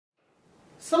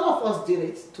Some of us did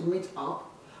it to meet up,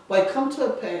 but it comes to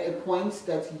a point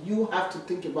that you have to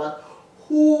think about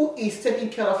who is taking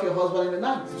care of your husband in the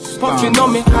night. Puffing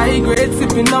on me high grade,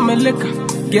 sipping on me liquor.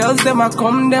 Girls them a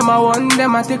come, them a want,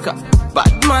 them a take her.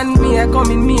 Bad man, me a come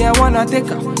in, me a wanna take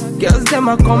her. Girls them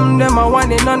a come, them a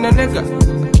want it on the nigga.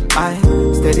 I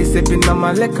steady sipping on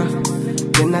my liquor.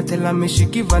 Then I tell her me she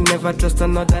give her, never trust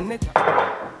another nigga.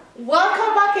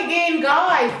 Welcome back again,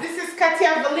 guys. This is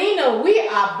Katia Valino. We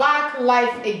are back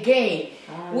live again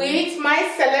with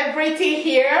my celebrity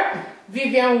here,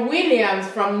 Vivian Williams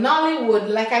from Nollywood.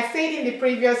 Like I said in the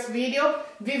previous video,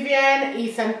 Vivian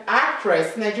is an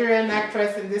actress, Nigerian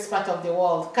actress in this part of the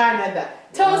world, Canada.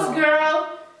 Toast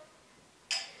girl.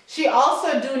 She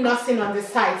also do nursing on the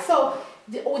side. So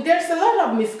there's a lot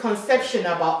of misconception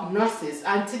about nurses,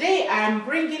 and today I am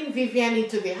bringing Vivian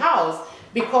into the house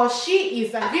because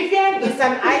Vivian is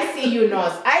an ICU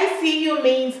nurse. ICU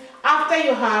means after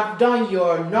you have done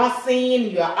your nursing,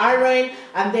 your RN,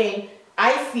 and then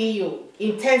ICU,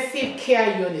 intensive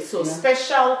care unit, so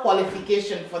special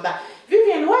qualification for that.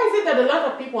 Vivian, why is it that a lot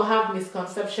of people have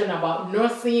misconception about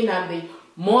nursing and the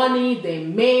money they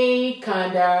make,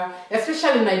 and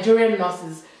especially Nigerian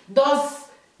nurses? Does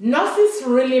nurses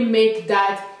really make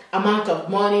that amount of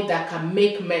money that can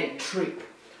make men trip?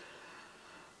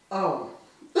 Oh,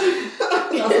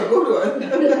 that's a good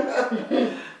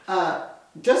one.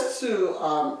 Just to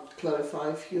clarify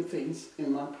a few things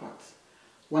in my part.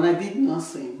 When I did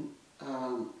nursing,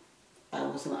 I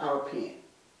was an RPN.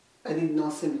 I did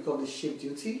nursing because of the shift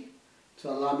duty to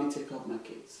allow me to take care of my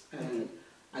kids. And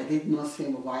I did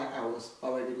nursing while I was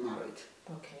already married.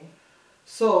 Okay.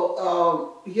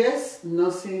 So, yes,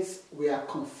 nurses, we are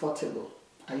comfortable.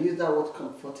 I use that word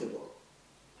comfortable.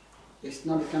 It's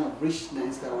not the kind of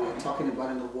richness that we're talking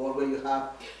about in the world where you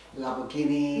have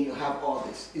Lamborghini, you have all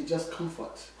this. It's just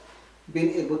comfort.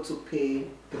 Being able to pay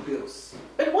the bills.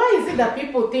 But why is it that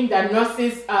people think that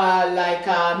nurses are like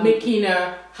making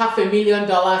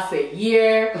 $500,000 a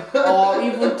year or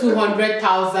even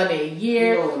 200,000 a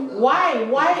year? No. Why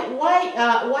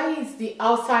is the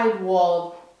outside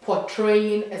world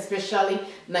portraying especially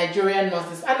Nigerian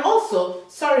nurses? And also,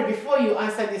 sorry, before you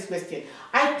answer this question,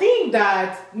 I think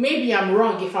that maybe I'm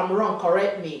wrong. If I'm wrong,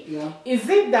 correct me. Yeah. Is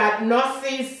it that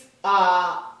nurses,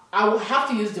 I will have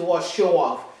to use the word show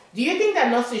off. Do you think that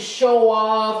nurses show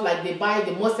off, like they buy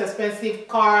the most expensive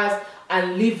cars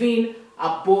and living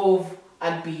above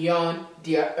and beyond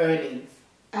their earnings?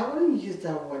 I wouldn't use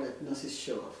that word that nurses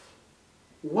show off.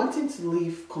 Wanting to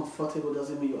live comfortable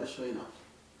doesn't mean you are showing off.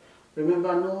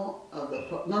 Remember,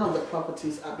 none of the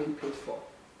properties are being paid for.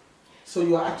 So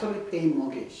you are actually paying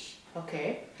mortgage.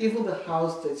 Okay. Even the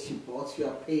house that you bought, you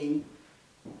are paying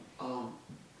on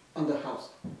the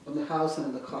house and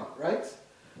on the car, right?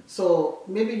 So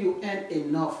maybe you earn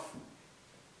enough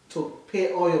to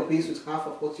pay all your bills with half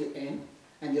of what you earn,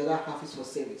 and the other half is for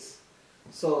savings.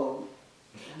 So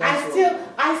I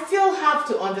still have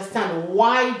to understand,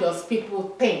 why does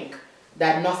people think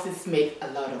that nurses make a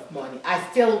lot of money? I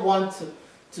still want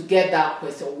to get that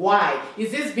question. Why?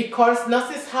 Is this because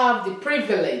nurses have the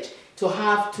privilege to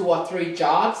have 2 or 3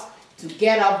 jobs, to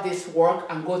get out this work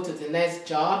and go to the next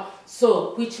job,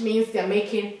 so which means they're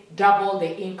making double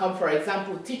the income? For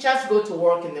example, teachers go to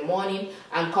work in the morning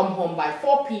and come home by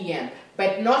 4 p.m.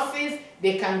 But nurses,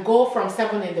 they can go from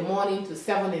 7 in the morning to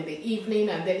 7 in the evening,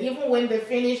 and then even when they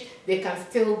finish, they can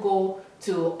still go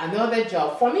to another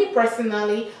job. For me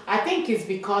personally, I think it's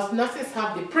because nurses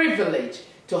have the privilege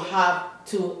to have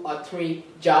 2 or 3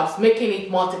 jobs, making it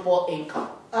multiple income.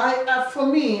 For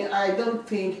me, I don't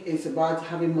think it's about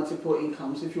having multiple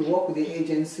incomes. If you work with the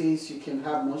agencies, you can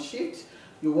have more shifts.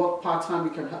 You work part-time,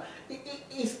 you can have...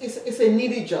 It's a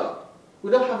needy job.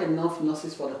 We don't have enough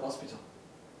nurses for the hospital,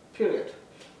 period.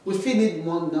 We still need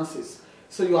more nurses.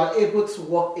 So you are able to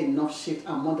work enough shifts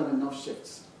and more than enough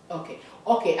shifts. Okay.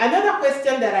 Another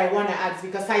question that I want to ask,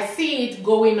 because I see it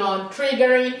going on,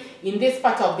 triggering in this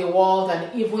part of the world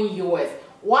and even US.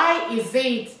 Why is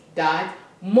it that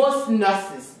most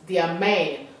nurses, their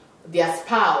men, their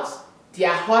spouse,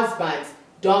 their husbands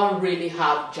don't really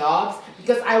have jobs?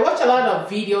 Because I watch a lot of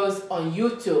videos on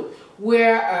YouTube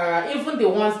where even the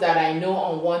ones that I know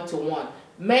on one-to-one,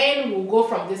 men will go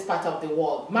from this part of the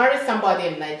world, marry somebody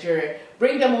in Nigeria,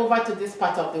 bring them over to this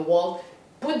part of the world,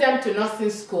 put them to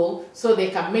nursing school so they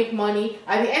can make money.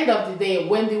 At the end of the day,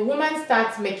 when the woman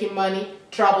starts making money,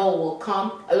 trouble will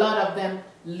come. A lot of them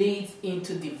leads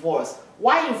into divorce.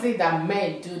 Why is it that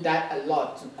men do that a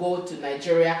lot, to go to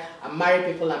Nigeria and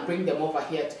marry people and bring them over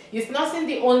here? Is nursing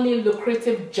the only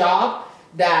lucrative job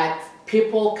that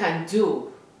people can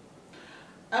do?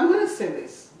 I'm going to say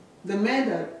this. The men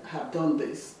that have done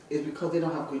this is because they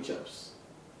don't have good jobs.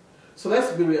 So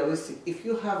let's be realistic. If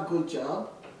you have a good job,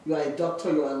 you are a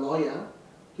doctor, you are a lawyer,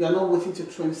 you are not waiting to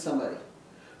train somebody.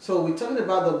 So we're talking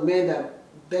about the men that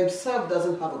themselves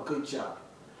doesn't have a good job.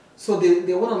 So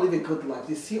they want to live a good life.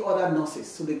 They see other nurses.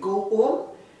 So they go home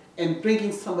and bring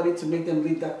in somebody to make them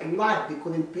live that life they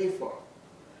couldn't pay for.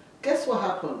 Guess what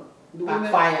happened? The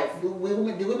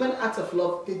women out of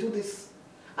love, they do this.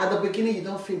 At the beginning, you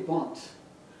don't feel burnt.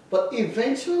 But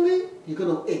eventually, you're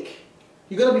going to ache.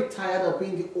 You're going to be tired of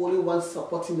being the only one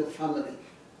supporting the family.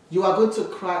 You are going to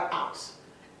cry out.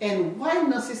 And why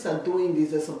nurses are doing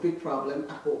this, there's a big problem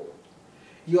at home.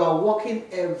 You are working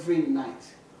every night.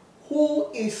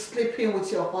 Who is sleeping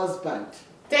with your husband?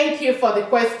 Thank you for the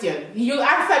question. You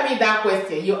answer me that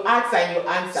question. You ask and you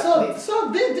answer, please.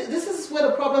 So this is where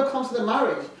the problem comes to the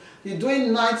marriage. You're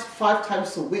doing nights 5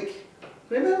 times a week.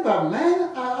 Remember,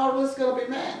 men are always going to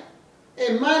be men.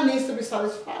 A man needs to be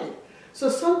satisfied. So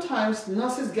sometimes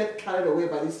nurses get carried away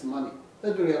by this money.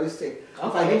 Let's be realistic. Okay.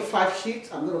 If I do 5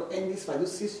 shifts, I'm going to end this. If I do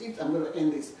 6 shifts, I'm going to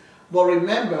end this. But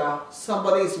remember,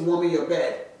 somebody is warming your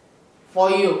bed. For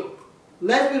you.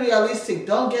 Let's be realistic.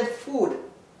 Don't get food.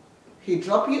 He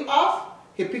drop you off.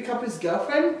 He pick up his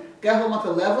girlfriend. Get home at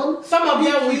 11. Some of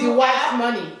them with the wife's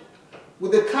money.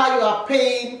 With the car you are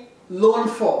paying loan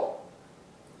for.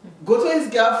 Go to his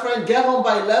girlfriend. Get home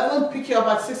by 11. Pick you up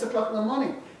at 6 o'clock in the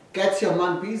morning. Get your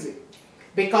man busy.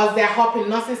 Because they're hopping,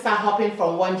 nurses are hopping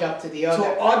from one job to the other.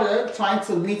 To other, trying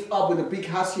to meet up with the big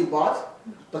house you bought,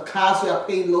 the cars you are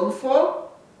paying loan for,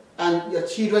 and your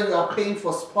children you are paying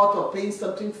for sport or paying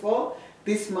something for.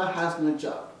 This man has no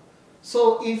job.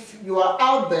 So if you are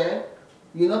out there,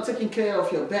 you're not taking care of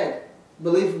your bed,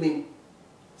 believe me,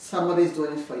 somebody is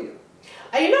doing it for you.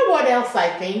 And you know what else I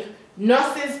think?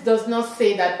 Nurses does not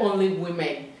say that only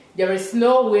women. There is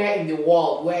nowhere in the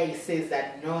world where it says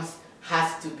that nurse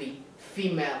has to be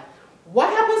female. What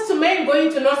happens to men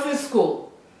going to nursing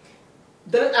school?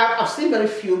 I've seen very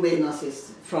few male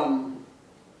nurses from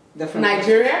different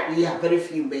Nigeria? countries. Yeah, very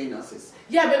few male nurses.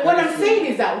 Yeah, but what I'm saying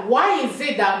is that why is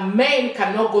it that men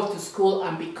cannot go to school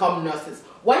and become nurses?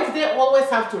 Why do they always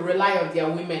have to rely on their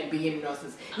women being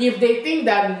nurses? If they think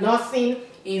that nursing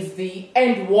is the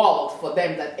end world for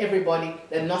them, that everybody,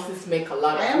 the nurses make a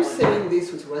lot of money. I am saying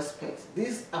this with respect.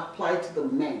 This applies to the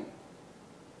men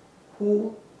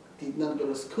who did not go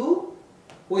to school,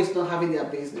 who is not having their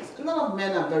business. A lot of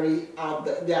men are very out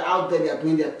there. They're out there, they're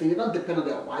doing their thing. They don't depend on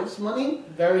their wife's money.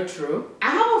 Very true. I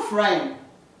have a friend.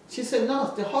 She said,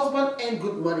 no, the husband earned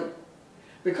good money.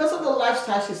 Because of the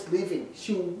lifestyle she's living,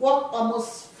 she worked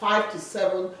almost 5 to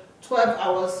 7, 12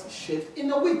 hours shift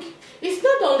in a week. It's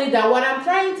not only that. What I'm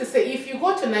trying to say, if you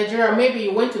go to Nigeria, maybe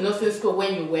you went to nursing school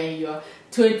when you were in your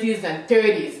 20s and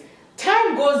 30s.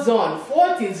 Time goes on,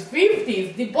 40s,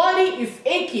 50s, the body is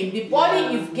aching, the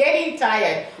body is getting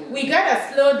tired. We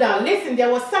gotta slow down. Listen, there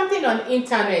was something on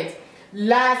internet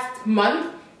last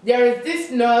month. There is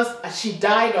this nurse, she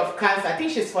died of cancer. I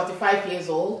think she's 45 years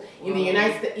old in the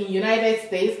United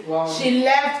States. Wow. She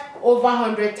left over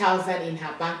 100,000 in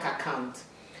her bank account.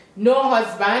 No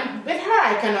husband, but her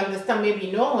I can understand,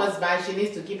 maybe no husband, she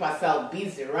needs to keep herself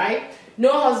busy, right?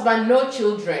 No husband, no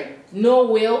children, no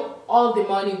will, all the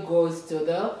money goes to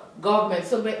the government.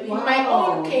 So but in my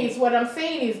own case, what I'm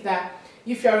saying is that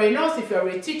if you're a nurse, if you're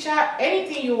a teacher,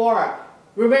 anything you are,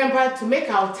 remember to make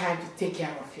out time to take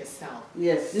care of yourself.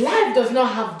 Yes. Life does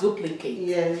not have duplicate.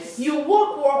 Yes. You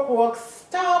work,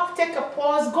 stop, take a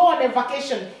pause, go on a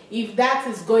vacation if that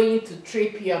is going to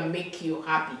trip you and make you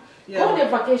happy. Yeah. Go on a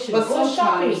vacation, but go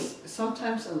shopping.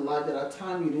 Sometimes in life there are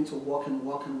times you need to walk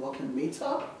and meet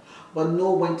up, but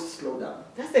know when to slow down.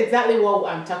 That's exactly what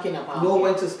I'm talking about. Know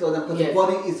when to slow down because the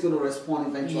body is going to respond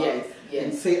eventually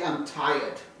and say, I'm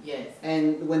tired. Yes.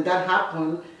 And when that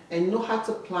happens, and you know how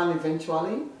to plan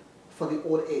eventually for the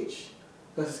old age,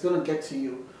 because it's going to get to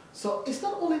you. So it's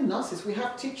not only nurses, we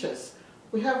have teachers.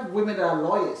 We have women that are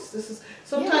lawyers. This is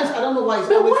sometimes I don't know why it's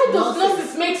but always why does nurses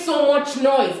nurses make so much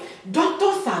noise?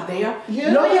 Doctors are there,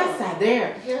 lawyers are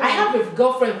there. I have a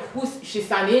girlfriend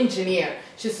she's an engineer.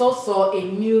 She's also a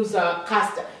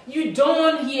newscaster. You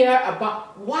don't hear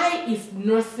about why is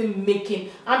nursing making.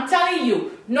 I'm telling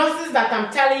you, nurses that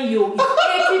I'm telling you is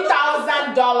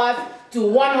 $80,000 to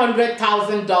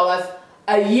 $100,000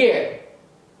 a year.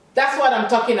 That's what I'm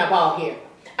talking about here.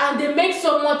 And they make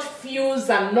so much fuss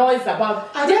and noise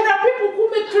about. There are people who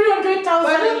make $300,000 a year. But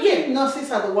I don't think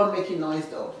nurses are the one making noise,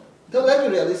 though. Let's be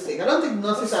realistic. I don't think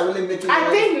nurses are really making noise. I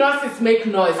think nurses make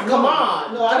noise. Come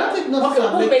on. No, I don't think nurses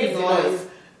are making noise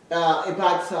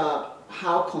about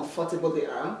how comfortable they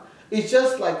are. It's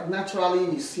just like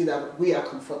naturally you see that we are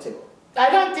comfortable. I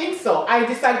don't think so. I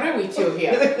disagree with you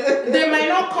here. They might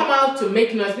not come out to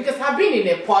make noise, because I've been in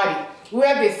a party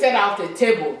where they set out a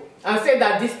table and say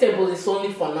that this table is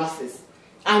only for nurses.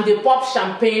 And they pop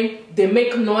champagne, they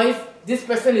make noise. This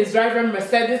person is driving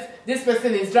Mercedes, this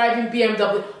person is driving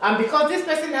BMW. And because this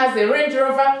person has a Range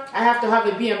Rover, I have to have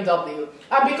a BMW.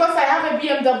 And because I have a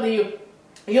BMW,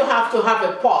 you have to have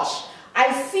a Porsche.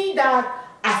 I see that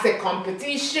as a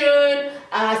competition,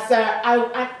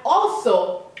 and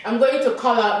also, I'm going to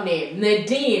call out name.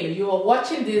 Nadine, you are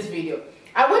watching this video.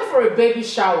 I went for a baby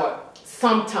shower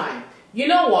sometime. You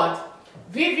know what?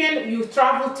 Vivian, you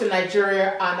traveled to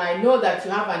Nigeria, and I know that you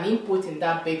have an input in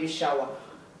that baby shower,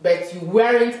 but you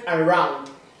weren't around.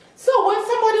 So when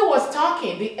somebody was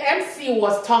talking, the MC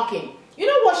was talking, you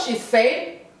know what she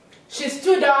said? She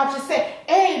stood up, she said,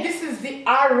 hey, this is the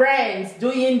RNs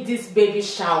doing this baby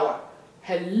shower.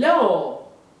 Hello.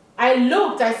 I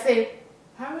looked, I said,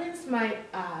 RNs my,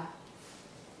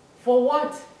 for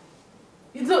what?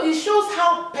 You know, it shows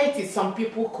how petty some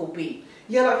people could be.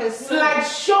 Yeah, like I said. Like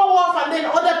show off, and then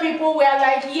other people were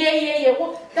like, yeah.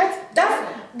 Well, that's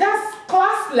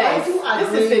classless. I do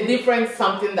agree. This is a different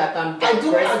something that I'm I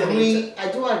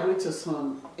do agree to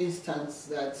some instance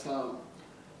that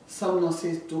some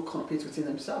nurses do compete within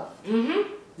themselves.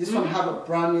 This one have a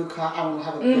brand new car, I want to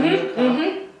have a brand new car.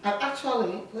 And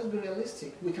actually, let's be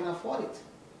realistic, we can afford it.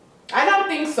 I don't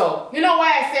think so. You know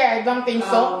why I say I don't think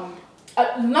so?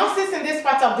 Nurses in this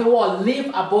part of the world live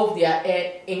above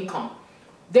their income.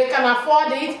 They can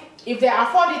afford it. If they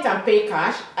afford it and pay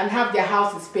cash and have their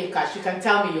houses pay cash, you can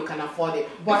tell me you can afford it.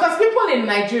 Because people in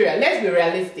Nigeria, let's be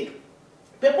realistic.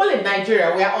 People in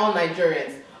Nigeria, we are all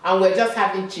Nigerians, and we're just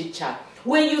having chit chat.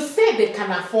 When you say they can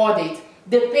afford it,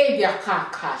 they pay their car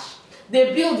cash.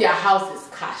 They build their houses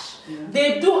cash.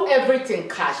 They do everything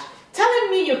cash.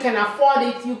 Telling me you can afford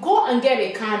it, you go and get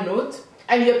a car note,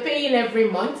 and you're paying every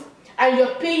month, and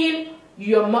you're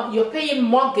paying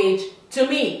mortgage. To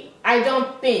me, I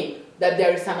don't think that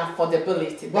there is an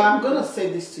affordability. But I'm going to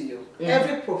say this to you.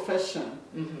 Every profession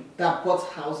that bought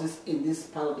houses in this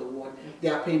part of the world, they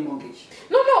are paying mortgage.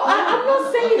 No, I'm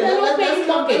not saying they're not paying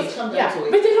mortgage.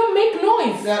 But they don't make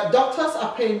noise. The doctors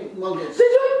are paying mortgage. They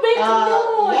don't make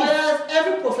noise. Whereas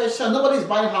every profession, nobody's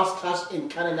buying house cash in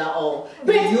Canada or in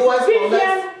the US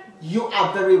unless you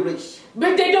are very rich.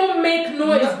 But they don't make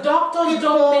noise. Doctors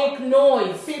don't make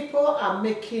noise. People are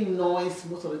making noise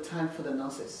most of the time for the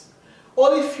nurses.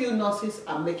 Only few nurses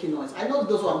are making noise. I know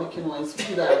those who are making noise,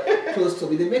 people that are close to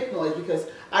me, they make noise because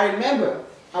I remember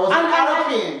I was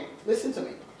an European. Listen to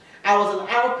me. I was an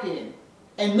European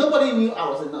and nobody knew I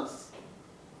was a nurse.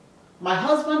 My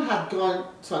husband had gone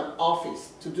to an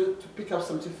office to pick up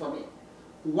something for me.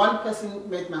 One person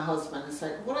met my husband and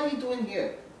said, what are you doing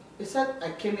here? He said,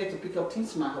 I came here to pick up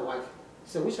things for my wife. He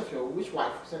said, which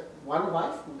wife? He said, one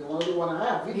wife, the only one I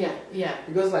have. Yeah.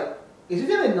 He goes like, is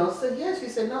Vivian a nurse? I said, yes,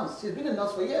 she's a nurse. She's been a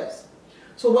nurse for years.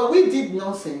 So when we did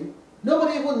nursing,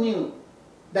 nobody even knew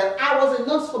that I was a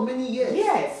nurse for many years.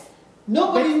 Yes.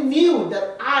 Nobody knew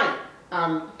that I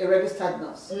am a registered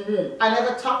nurse. I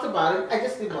never talked about it. I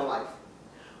just lived my life.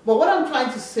 But what I'm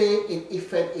trying to say in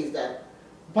effect is that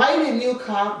buying a new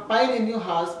car, buying a new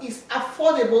house is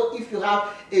affordable if you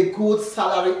have a good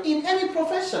salary in any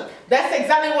profession. That's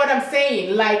exactly what I'm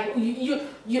saying. Like you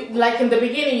like in the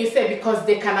beginning you said because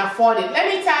they can afford it. Let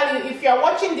me tell you, if you're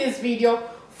watching this video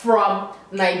from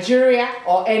Nigeria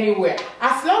or anywhere,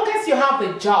 as long as you have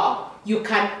a job, you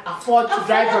can afford to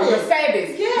drive a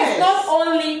Mercedes. It's not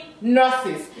only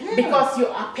nurses because you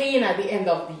are paying at the end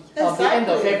of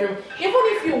every. Even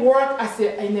if you work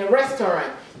in a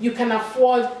restaurant, you can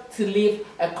afford to live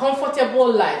a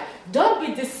comfortable life. Don't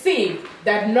be deceived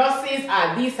that nurses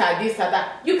are this, or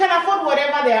that. You can afford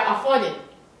whatever they are affording.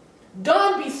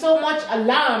 Don't be so much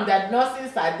alarmed that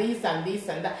nurses are this and this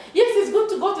and that. Yes, it's good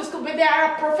to go to school, but there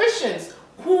are professions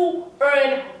who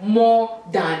earn more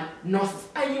than nurses.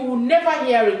 And you will never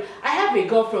hear it. I have a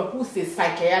girlfriend who's a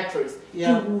psychiatrist. You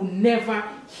will never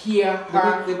hear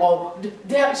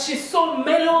her. She's so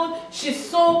mellow. She's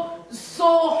so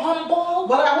humble.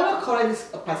 But I want to correct this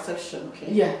perception,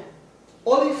 okay? Yeah.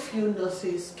 Only few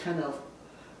nurses kind of,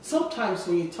 sometimes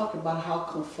when you talk about how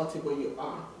comfortable you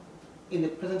are in the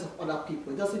presence of other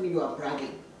people, it doesn't mean you are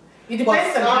bragging. It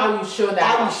depends on how you show that.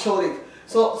 How you show it.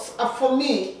 So for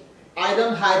me, I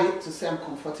don't hide it to say I'm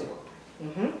comfortable.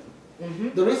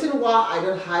 The reason why I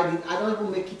don't hide it, I don't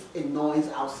even make it a noise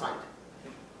outside.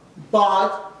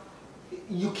 But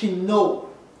you can know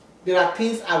there are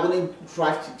things I wouldn't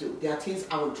drive to do. There are things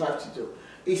I would drive to do.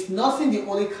 Is nursing the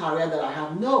only career that I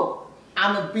have? No.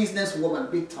 I'm a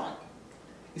businesswoman, big time.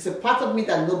 It's a part of me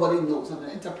that nobody knows. I'm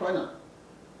an entrepreneur.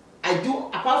 I do,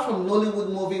 apart from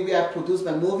Nollywood movie where I produce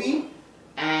my movie,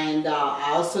 and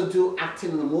I also do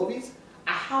acting in the movies,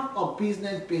 I have a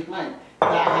business behind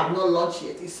that I have not launched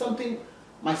yet. It's something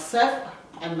myself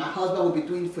and my husband will be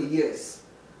doing for years.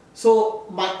 So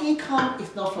my income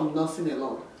is not from nursing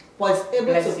alone, but it's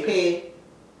able to pay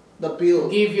the bill.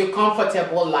 Give you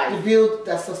comfortable life. The bill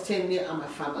that sustain me and my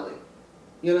family.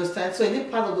 You understand? So in any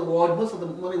part of the world, most of the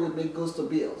money we make goes to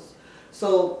bills.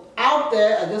 So out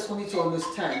there, I just want you to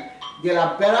understand, there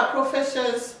are better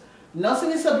professions.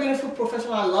 Nursing is a beautiful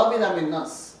profession. I love it. I'm a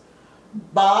nurse.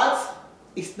 But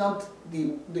it's not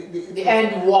the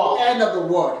end world. End of the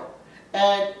world.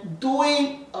 And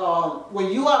doing,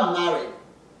 when you are married,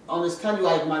 understand you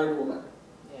are a married woman.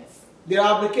 Yes. There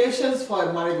are obligations for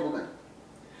a married woman.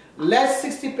 Let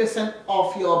 60%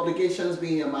 of your obligations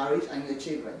be in your marriage and your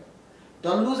children.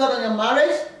 Don't lose out on your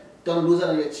marriage, don't lose out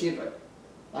on your children.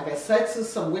 Like I said to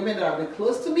some women that have been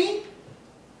close to me,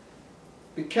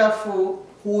 be careful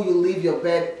who you leave your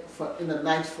bed for in the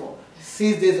night for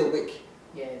 6 days a week.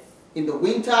 Yes. In the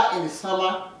winter, in the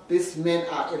summer, these men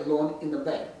are alone in the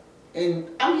bed. And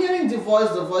I'm hearing the voice.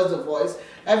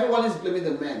 Everyone is blaming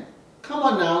the men. Come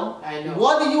on now. I know.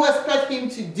 What do you expect him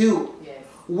to do? Yes.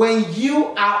 When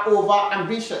you are over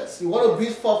ambitious? You want to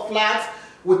build 4 flats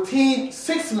within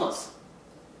 6 months.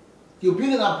 You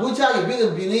build in Abuja, you build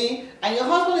in Benin, and your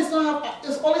husband is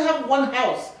only have 1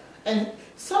 house. And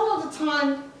some of the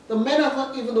time, the men are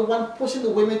not even the one pushing the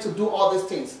women to do all these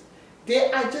things.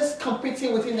 They are just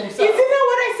competing within themselves. Isn't that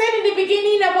what I said in the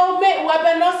beginning about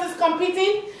women nurses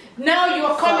competing? Now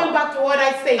you're coming back to what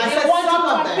I said. They want to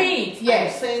compete.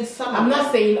 Yes. I'm saying some of them. I'm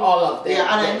not saying all of them.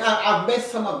 Yeah, and I've met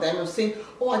some of them. I'm saying,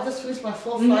 oh, I just finished my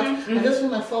 4 flat. I just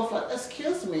finished my 4 flat.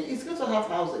 Excuse me. It's good to have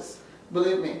houses.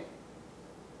 Believe me.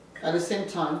 At the same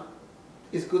time,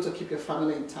 it's good to keep your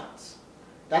family intact.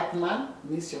 That man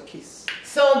needs your kiss.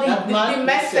 So the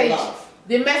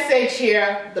message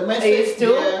here is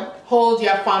to hold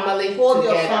your family together. Hold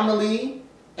your family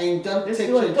and don't take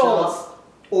your jobs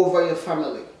over your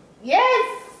family. Yes.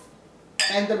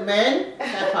 And the men,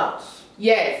 help out.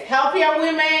 Yes, help your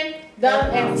women.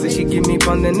 Don't Say she give me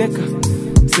on the nigga.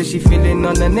 Say she feeling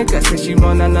on the nigga. Say she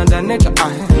run another nigga.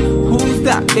 Who's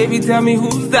that? Baby, tell me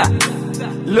who's that?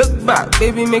 Look back,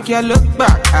 baby, make you look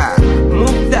back.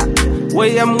 Move that,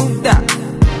 way you move that.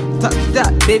 Touch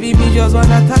that, baby, me just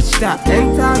wanna touch that.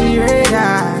 Enter me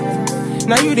radar.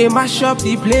 Now you they mash up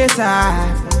the place.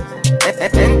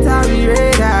 Enter me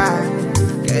radar.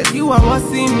 Girl, you are what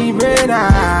see me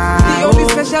radar. The only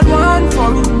special one for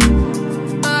me.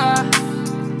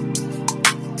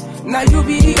 Now you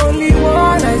be the only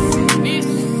one I see.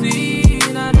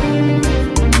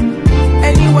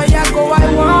 Anywhere I go, I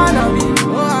wanna be.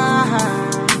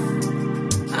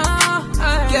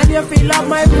 Can you feel up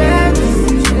my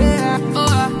fantasy?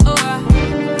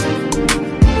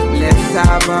 Let's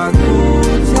have a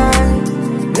good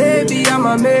time. Baby,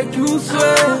 I'ma make you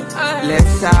sweat.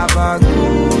 Let's have a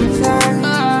good time.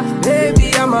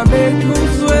 Baby, I'ma make you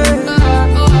sweat.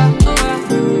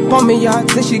 Pour me out,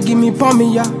 say she give me pour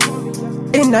me out.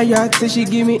 In a yard, say she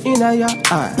give me in a yard.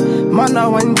 Man a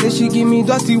wine, say she give me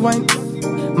dirty wine.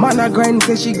 Man a grind,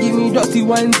 say she give me dirty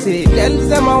wine. Say, girl,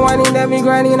 say my whining, let me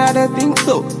grinding, I don't think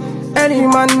so. Any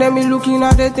man, let me looking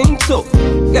at the think so.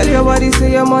 Girl, your body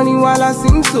say your money while I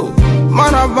sing so.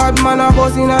 Man a bad, man a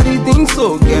bossing at the thing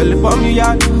so. Girl, pour me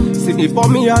out, say me pour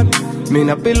me out. Me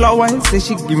na pillow wine, say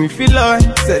she give me filler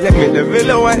wine. Say let me the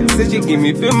villa wine, say she give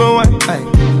me female wine.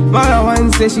 Man a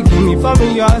wine, say she give me for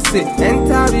me out. Say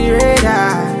enter the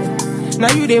radar.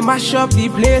 Now you they mash up the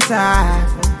place.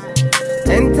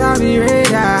 Enter the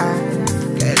radar.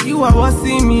 Girl, you are what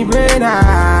see me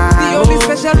radar. The only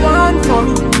special one for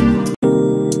me.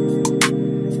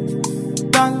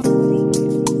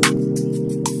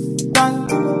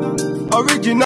 Original.